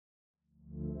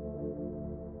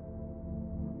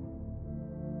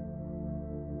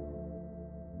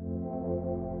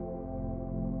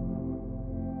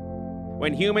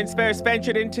When humans first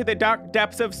ventured into the dark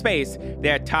depths of space,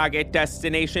 their target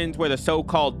destinations were the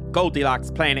so-called Goldilocks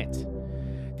planets.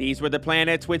 These were the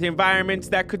planets with environments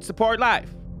that could support life,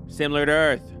 similar to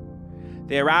Earth.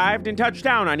 They arrived and touched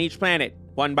down on each planet,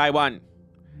 one by one.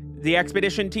 The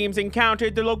expedition teams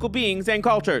encountered the local beings and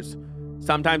cultures,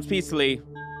 sometimes peacefully,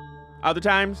 other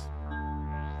times,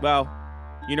 well,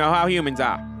 you know how humans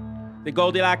are. The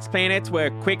Goldilocks planets were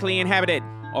quickly inhabited,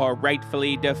 or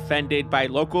rightfully defended by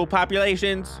local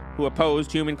populations who opposed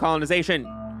human colonization.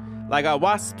 Like a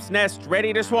wasp's nest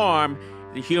ready to swarm,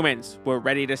 the humans were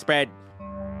ready to spread.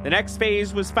 The next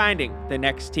phase was finding the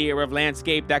next tier of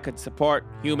landscape that could support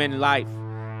human life.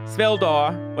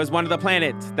 Svildor was one of the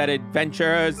planets that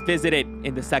adventurers visited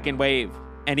in the second wave,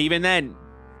 and even then,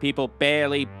 people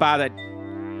barely bothered.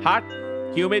 Hot,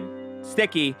 humid,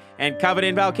 sticky, and covered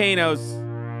in volcanoes.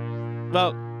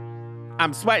 Well,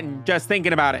 I'm sweating just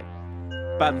thinking about it.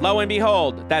 But lo and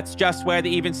behold, that's just where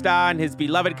the Evenstar and his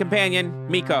beloved companion,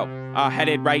 Meeko, are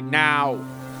headed right now.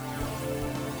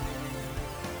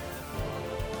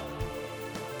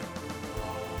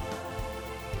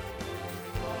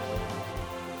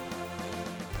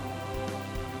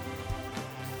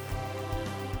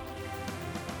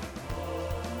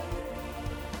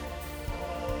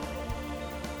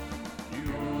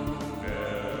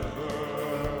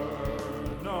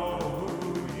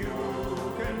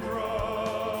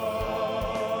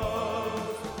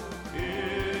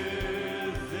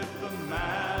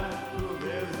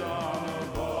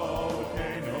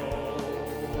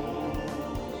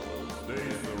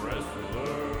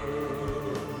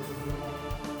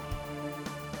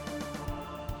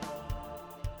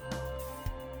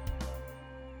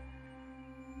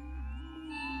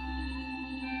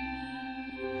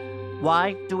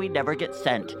 Why do we never get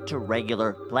sent to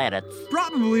regular planets?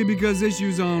 Probably because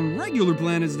issues on regular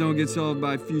planets don't get solved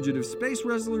by fugitive space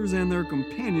wrestlers and their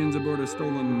companions aboard a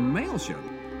stolen mail ship.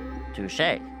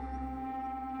 Touché.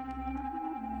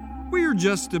 We're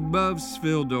just above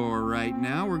Svildor right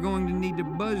now. We're going to need to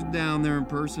buzz down there in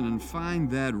person and find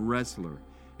that wrestler.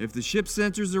 If the ship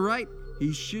sensors are right,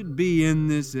 he should be in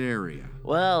this area.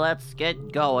 Well, let's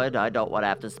get going. I don't want to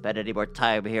have to spend any more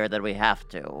time here than we have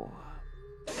to.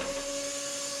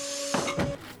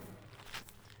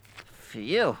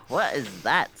 Phew, what is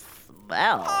that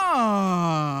smell?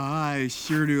 I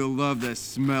sure do love the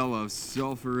smell of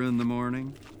sulfur in the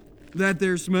morning. That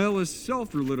there smell is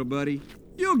sulfur, little buddy.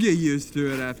 You'll get used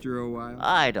to it after a while.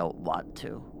 I don't want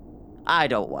to. I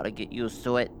don't want to get used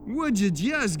to it. Would you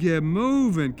just get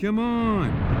moving? Come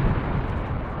on.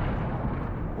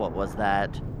 What was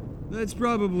that? That's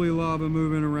probably lava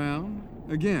moving around.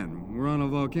 Again, we're on a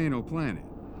volcano planet.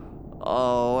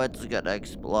 Oh, it's gonna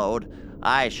explode.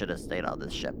 I should have stayed on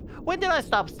this ship. When did I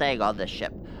stop staying on this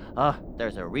ship?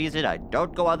 There's a reason I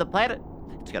don't go on the planet.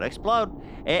 It's gonna explode.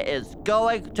 It is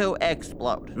going to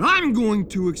explode. I'm going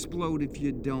to explode if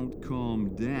you don't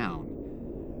calm down.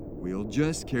 We'll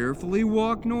just carefully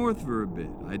walk north for a bit.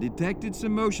 I detected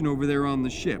some motion over there on the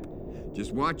ship.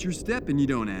 Just watch your step and you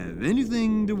don't have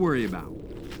anything to worry about.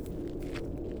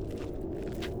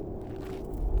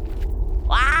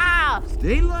 Ah!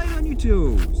 Stay light on your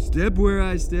toes. Step where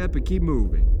I step and keep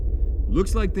moving.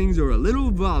 Looks like things are a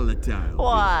little volatile.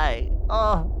 Why?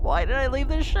 Why did I leave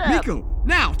the ship? Meeko,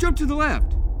 now, jump to the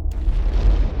left.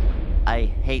 I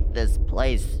hate this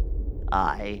place.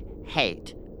 I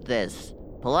hate this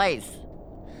place.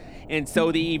 And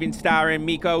so the Evenstar and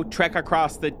Meeko trek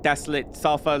across the desolate,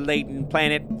 sulfur-laden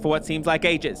planet for what seems like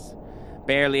ages,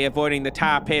 barely avoiding the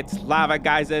tar pits, lava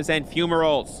geysers, and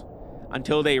fumaroles,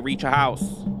 until they reach a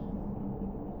house.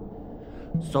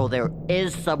 So there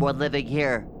is someone living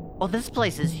here. Well, this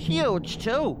place is huge,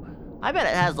 too. I bet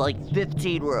it has like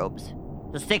 15 rooms.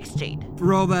 16.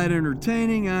 For all that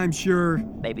entertaining, I'm sure.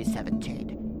 Maybe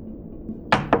 17.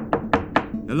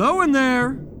 Hello in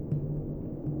there.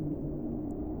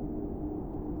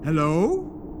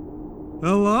 Hello?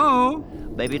 Hello?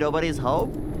 Maybe nobody's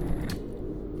home?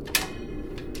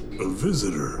 A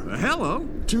visitor. Hello?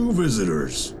 2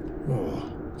 visitors. Oh,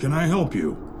 can I help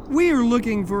you? We are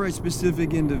looking for a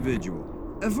specific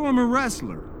individual, a former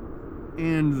wrestler.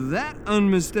 And that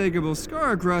unmistakable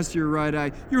scar across your right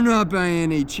eye, you're not by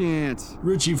any chance.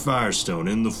 Richie Firestone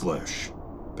in the flesh.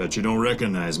 Bet you don't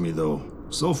recognize me, though.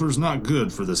 Sulfur's not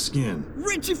good for the skin.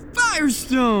 Richie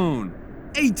Firestone!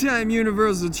 8-time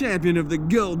Universal Champion of the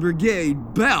Gold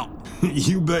Brigade belt.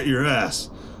 You bet your ass.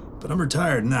 But I'm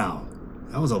retired now.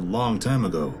 That was a long time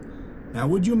ago. Now,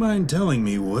 would you mind telling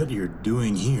me what you're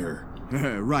doing here?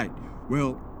 Right.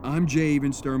 Well, I'm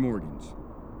Evenstar Morgans.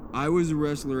 I was a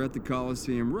wrestler at the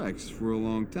Coliseum Rex for a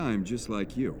long time, just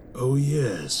like you. Oh,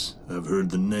 yes. I've heard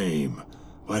the name.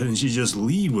 Why didn't you just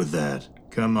lead with that?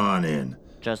 Come on in.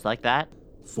 Just like that?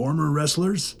 Former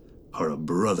wrestlers are a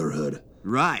brotherhood.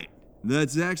 Right.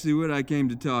 That's actually what I came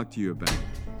to talk to you about.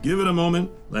 Give it a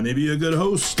moment. Let me be a good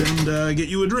host and get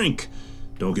you a drink.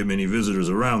 Don't get many visitors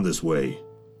around this way.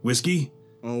 Whiskey?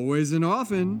 Always and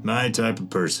often. My type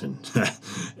of person.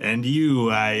 And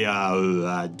you,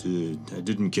 I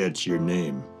didn't catch your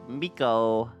name.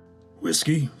 Meeko.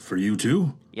 Whiskey for you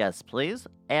too? Yes, please.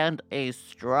 And a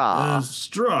straw. A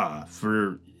straw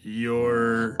for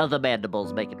your... The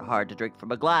mandibles make it hard to drink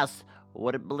from a glass.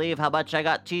 Wouldn't believe how much I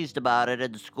got teased about it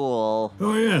in school.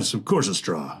 Oh yes, of course a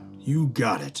straw. You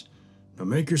got it. Now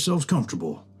make yourselves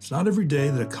comfortable. It's not every day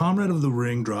that a comrade of the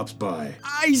ring drops by.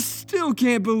 I still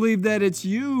can't believe that it's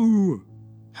you.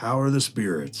 How are the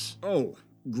spirits? Oh,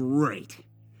 great.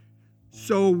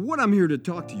 So what I'm here to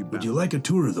talk to you about... Would you like a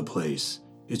tour of the place?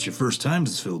 It's your first time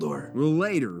to Svildor. Well,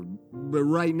 later. But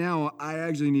right now, I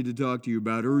actually need to talk to you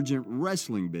about urgent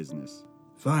wrestling business.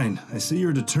 Fine, I see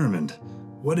you're determined.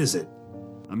 What is it?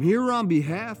 I'm here on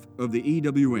behalf of the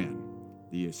EWN,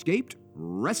 the Escaped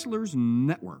Wrestlers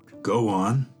Network. Go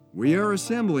on. We are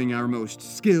assembling our most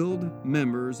skilled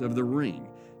members of the ring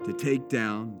to take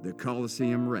down the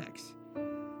Coliseum Rex.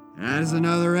 As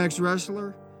another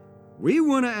ex-wrestler, we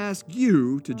want to ask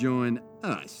you to join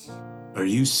us. Are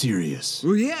you serious?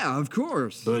 Well, yeah, of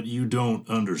course. But you don't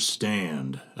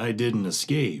understand. I didn't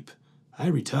escape. I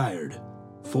retired.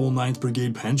 Full 9th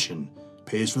Brigade pension.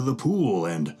 Pays for the pool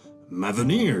and my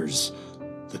veneers.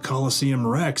 The Coliseum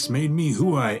Rex made me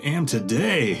who I am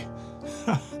today.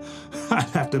 I'd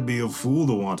have to be a fool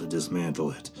to want to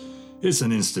dismantle it. It's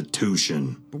an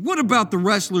institution. But what about the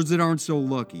wrestlers that aren't so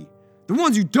lucky? The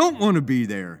ones who don't want to be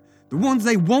there. The ones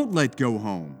they won't let go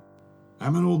home.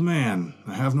 I'm an old man.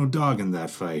 I have no dog in that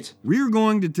fight. We're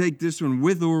going to take this one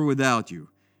with or without you.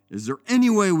 Is there any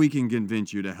way we can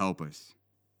convince you to help us?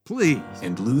 Please.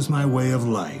 And lose my way of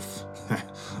life.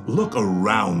 Look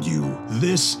around you.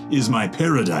 This is my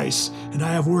paradise, and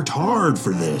I have worked hard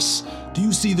for this. Do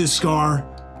you see this scar?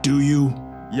 Do you?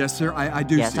 Yes, sir, I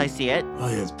do see. Yes, I see it.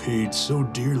 I have paid so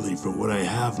dearly for what I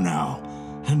have now,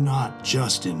 and not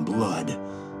just in blood.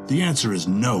 The answer is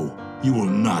no. You will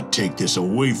not take this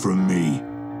away from me.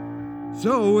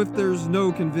 So, if there's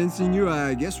no convincing you,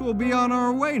 I guess we'll be on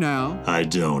our way now. I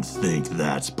don't think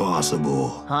that's possible.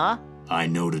 Huh? I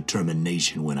know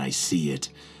determination when I see it.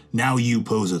 Now you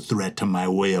pose a threat to my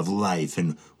way of life,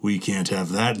 and we can't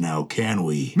have that now, can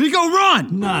we? Meeko,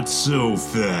 run! Not so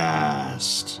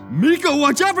fast. Meeko,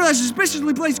 watch out for that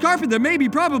suspiciously placed carpet that maybe,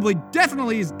 probably,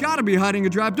 definitely has gotta be hiding a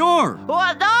trapdoor.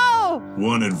 What? No!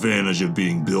 One advantage of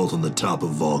being built on the top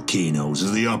of volcanoes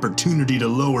is the opportunity to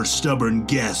lower stubborn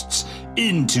guests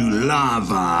into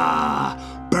lava.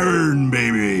 Burn,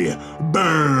 baby,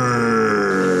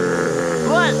 burn!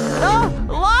 What? No!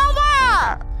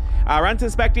 Lava! Our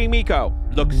unsuspecting Meeko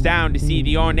looks down to see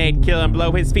the ornate kiln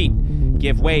below his feet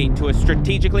give way to a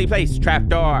strategically placed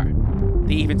trapdoor.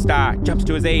 The Evenstar jumps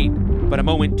to his aid, but a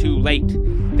moment too late.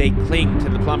 They cling to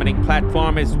the plummeting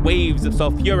platform as waves of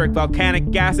sulfuric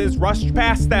volcanic gases rush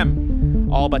past them,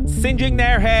 all but singeing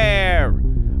their hair.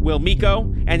 Will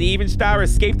Meeko and the Evenstar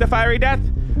escape the fiery death?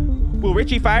 Will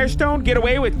Richie Firestone get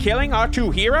away with killing our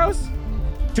two heroes?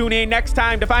 Tune in next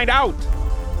time to find out.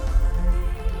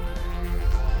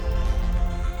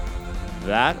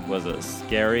 That was a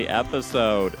scary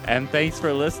episode, and thanks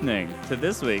for listening to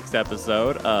this week's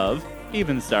episode of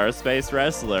Evenstar Space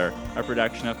Wrestler, a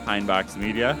production of Pinebox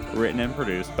Media, written and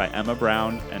produced by Emma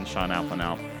Brown and Sean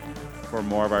Abplanalp. For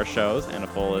more of our shows and a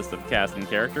full list of cast and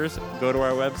characters, go to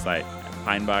our website at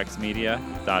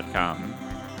pineboxmedia.com.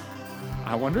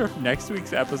 I wonder if next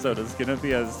week's episode is going to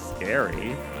be as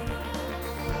scary.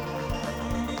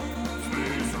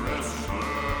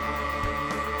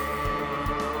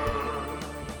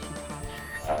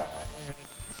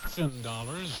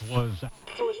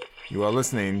 You are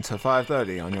listening to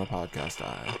 5:30 on your podcast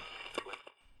dial.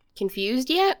 Confused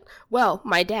yet? Well,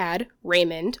 my dad,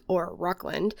 Raymond, or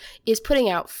Ruckland, is putting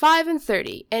out 5 and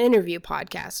 30, an interview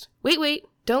podcast. Wait,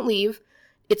 don't leave.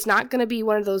 It's not going to be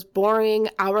one of those boring,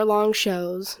 hour-long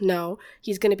shows. No,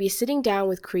 he's going to be sitting down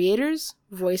with creators,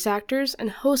 voice actors,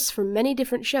 and hosts from many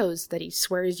different shows that he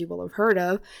swears you will have heard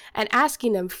of, and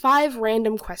asking them 5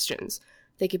 random questions.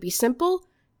 They could be simple,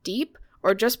 deep,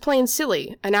 or just plain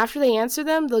silly, and after they answer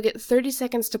them, they'll get 30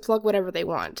 seconds to plug whatever they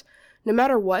want. No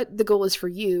matter what, the goal is for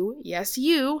you, yes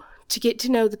you, to get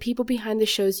to know the people behind the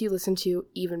shows you listen to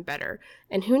even better.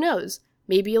 And who knows,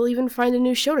 maybe you'll even find a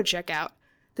new show to check out.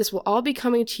 This will all be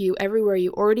coming to you everywhere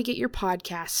you already get your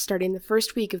podcasts starting the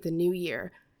first week of the new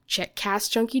year. Check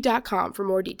castjunkie.com for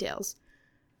more details.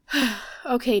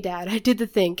 Okay, Dad, I did the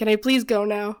thing. Can I please go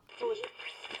now?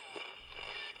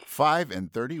 5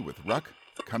 and 30 with Ruck,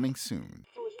 coming soon.